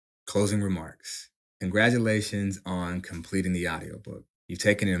Closing remarks. Congratulations on completing the audiobook. You've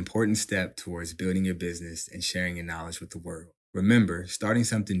taken an important step towards building your business and sharing your knowledge with the world. Remember, starting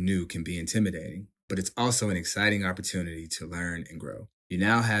something new can be intimidating, but it's also an exciting opportunity to learn and grow. You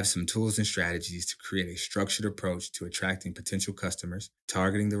now have some tools and strategies to create a structured approach to attracting potential customers,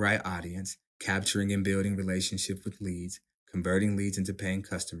 targeting the right audience, capturing and building relationships with leads, converting leads into paying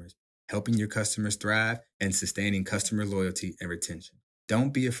customers, helping your customers thrive, and sustaining customer loyalty and retention.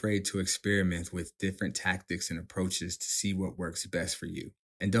 Don't be afraid to experiment with different tactics and approaches to see what works best for you.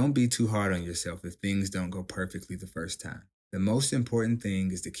 And don't be too hard on yourself if things don't go perfectly the first time. The most important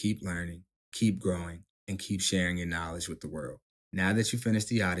thing is to keep learning, keep growing, and keep sharing your knowledge with the world. Now that you finished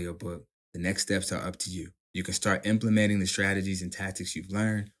the audiobook, the next steps are up to you. You can start implementing the strategies and tactics you've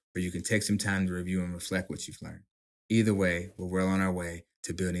learned, or you can take some time to review and reflect what you've learned. Either way, we're well on our way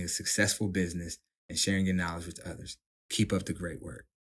to building a successful business and sharing your knowledge with others. Keep up the great work.